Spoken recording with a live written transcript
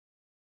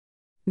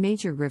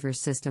Major river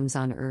systems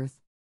on Earth.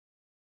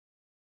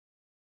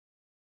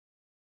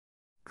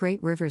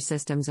 Great river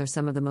systems are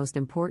some of the most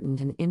important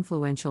and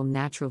influential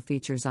natural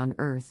features on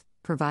Earth,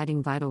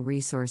 providing vital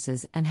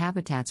resources and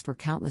habitats for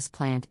countless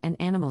plant and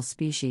animal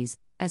species,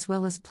 as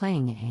well as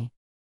playing a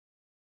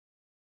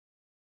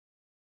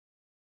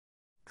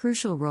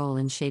crucial role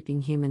in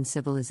shaping human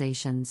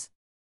civilizations.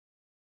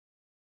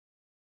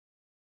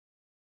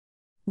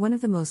 One of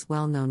the most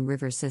well-known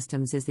river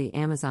systems is the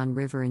Amazon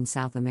River in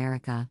South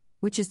America,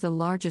 which is the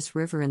largest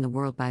river in the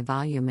world by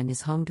volume and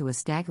is home to a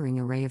staggering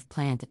array of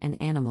plant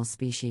and animal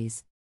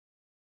species.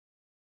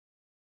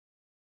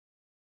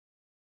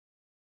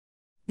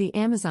 The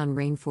Amazon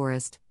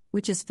rainforest,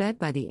 which is fed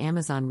by the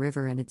Amazon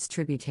River and its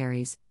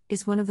tributaries,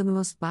 is one of the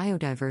most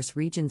biodiverse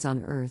regions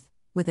on Earth,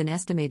 with an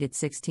estimated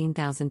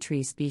 16,000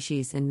 tree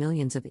species and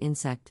millions of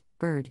insect,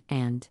 bird,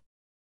 and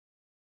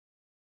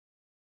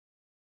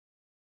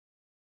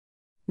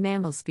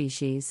mammal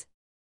species.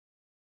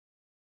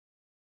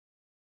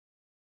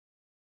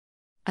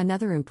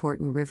 Another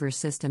important river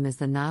system is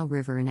the Nile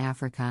River in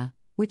Africa,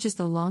 which is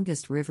the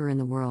longest river in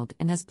the world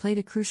and has played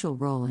a crucial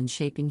role in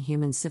shaping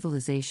human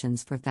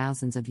civilizations for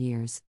thousands of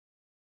years.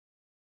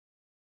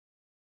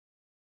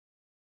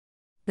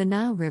 The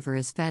Nile River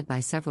is fed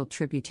by several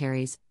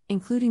tributaries,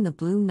 including the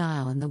Blue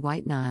Nile and the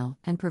White Nile,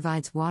 and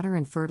provides water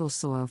and fertile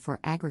soil for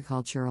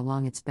agriculture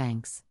along its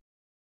banks.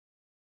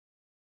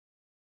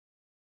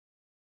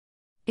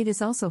 It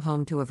is also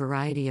home to a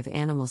variety of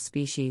animal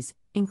species,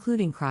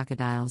 including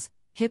crocodiles,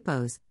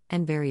 hippos,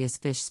 and various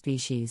fish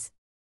species.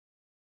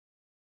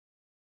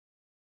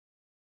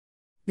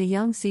 The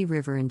Yangtze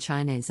River in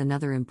China is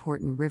another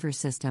important river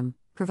system,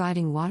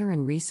 providing water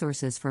and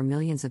resources for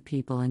millions of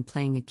people and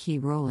playing a key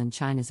role in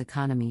China's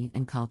economy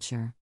and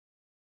culture.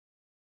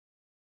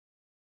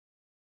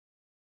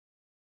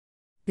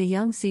 The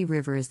Yangtze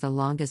River is the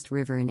longest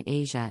river in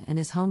Asia and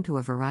is home to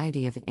a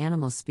variety of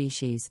animal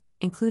species,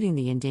 including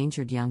the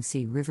endangered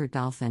Yangtze River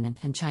dolphin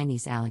and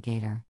Chinese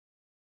alligator.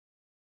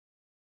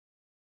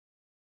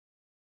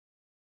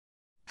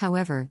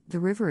 However, the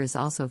river is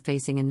also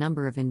facing a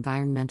number of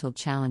environmental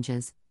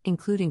challenges,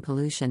 including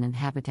pollution and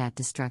habitat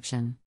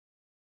destruction.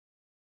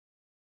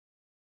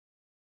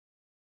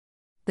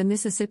 The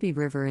Mississippi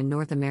River in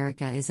North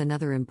America is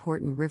another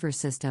important river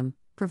system,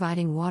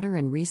 providing water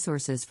and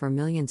resources for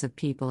millions of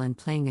people and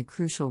playing a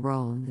crucial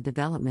role in the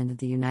development of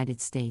the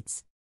United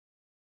States.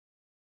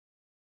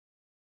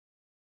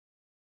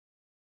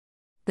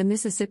 The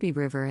Mississippi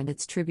River and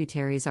its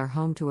tributaries are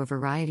home to a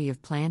variety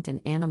of plant and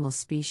animal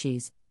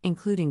species,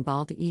 including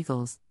bald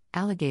eagles,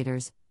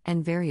 alligators,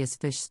 and various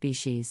fish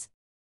species.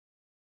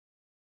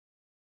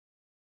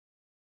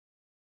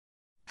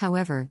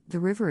 However, the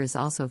river is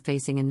also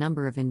facing a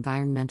number of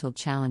environmental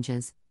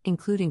challenges,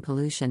 including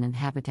pollution and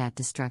habitat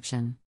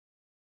destruction.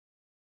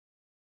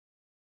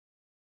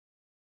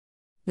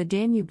 The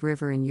Danube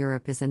River in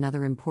Europe is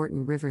another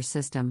important river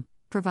system,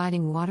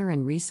 providing water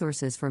and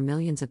resources for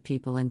millions of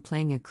people and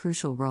playing a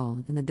crucial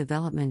role in the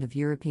development of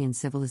European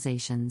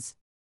civilizations.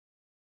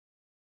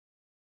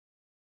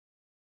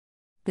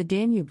 The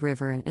Danube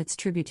River and its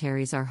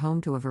tributaries are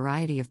home to a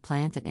variety of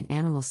plant and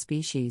animal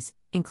species,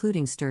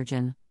 including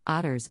sturgeon,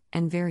 otters,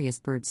 and various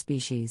bird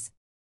species.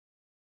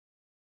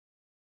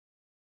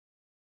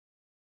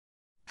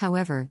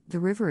 However, the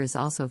river is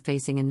also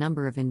facing a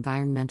number of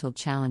environmental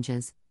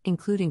challenges,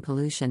 including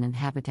pollution and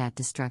habitat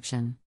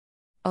destruction.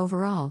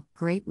 Overall,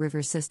 great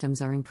river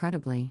systems are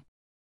incredibly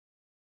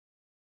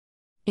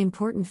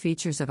important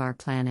features of our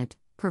planet,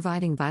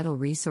 providing vital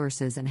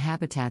resources and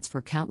habitats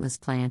for countless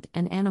plant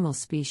and animal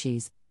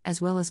species,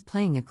 as well as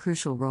playing a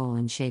crucial role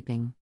in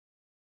shaping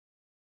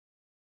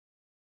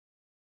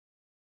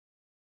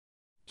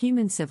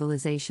human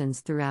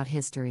civilizations throughout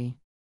history.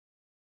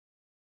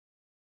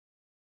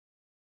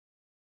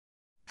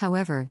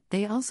 However,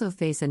 they also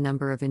face a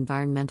number of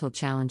environmental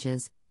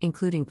challenges,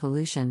 including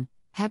pollution,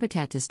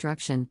 habitat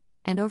destruction,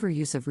 and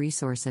overuse of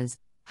resources,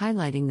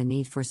 highlighting the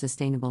need for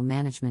sustainable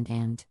management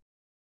and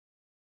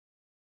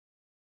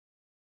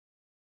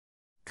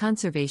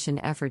conservation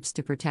efforts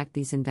to protect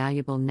these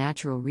invaluable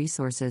natural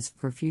resources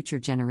for future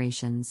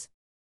generations.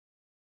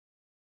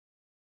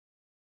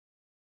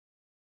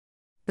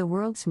 The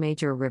world's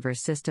major river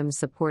systems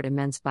support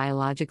immense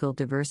biological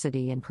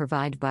diversity and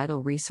provide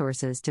vital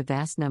resources to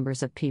vast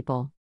numbers of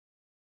people.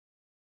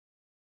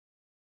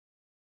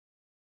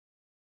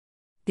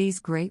 These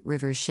great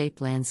rivers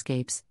shape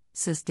landscapes,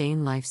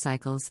 sustain life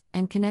cycles,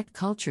 and connect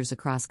cultures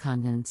across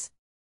continents.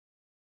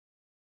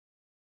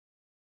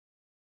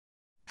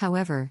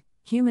 However,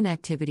 human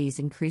activities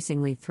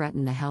increasingly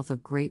threaten the health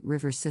of great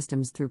river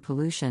systems through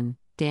pollution,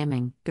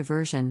 damming,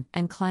 diversion,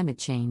 and climate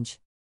change.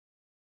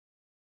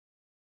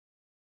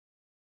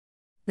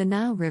 The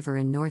Nile River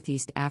in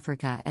northeast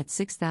Africa at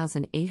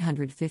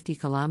 6,850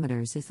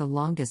 kilometers is the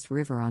longest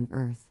river on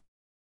Earth.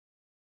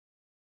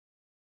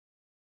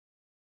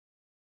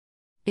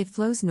 It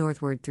flows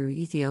northward through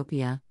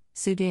Ethiopia,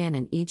 Sudan,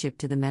 and Egypt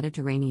to the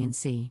Mediterranean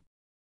Sea.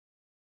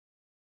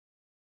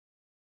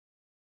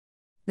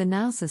 The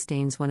Nile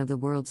sustains one of the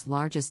world's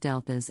largest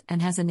deltas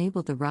and has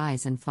enabled the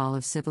rise and fall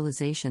of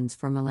civilizations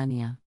for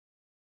millennia.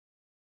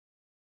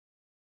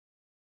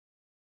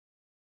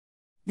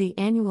 The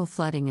annual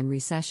flooding and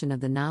recession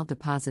of the Nile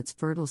deposits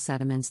fertile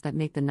sediments that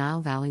make the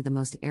Nile Valley the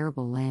most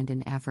arable land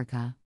in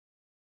Africa.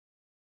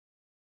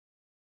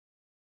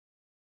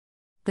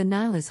 The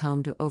Nile is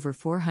home to over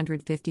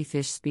 450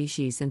 fish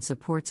species and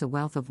supports a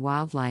wealth of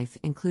wildlife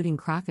including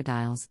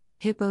crocodiles,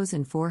 hippos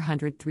and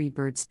 403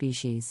 bird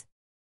species.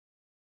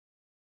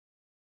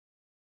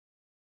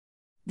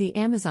 The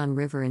Amazon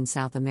River in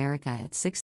South America at 6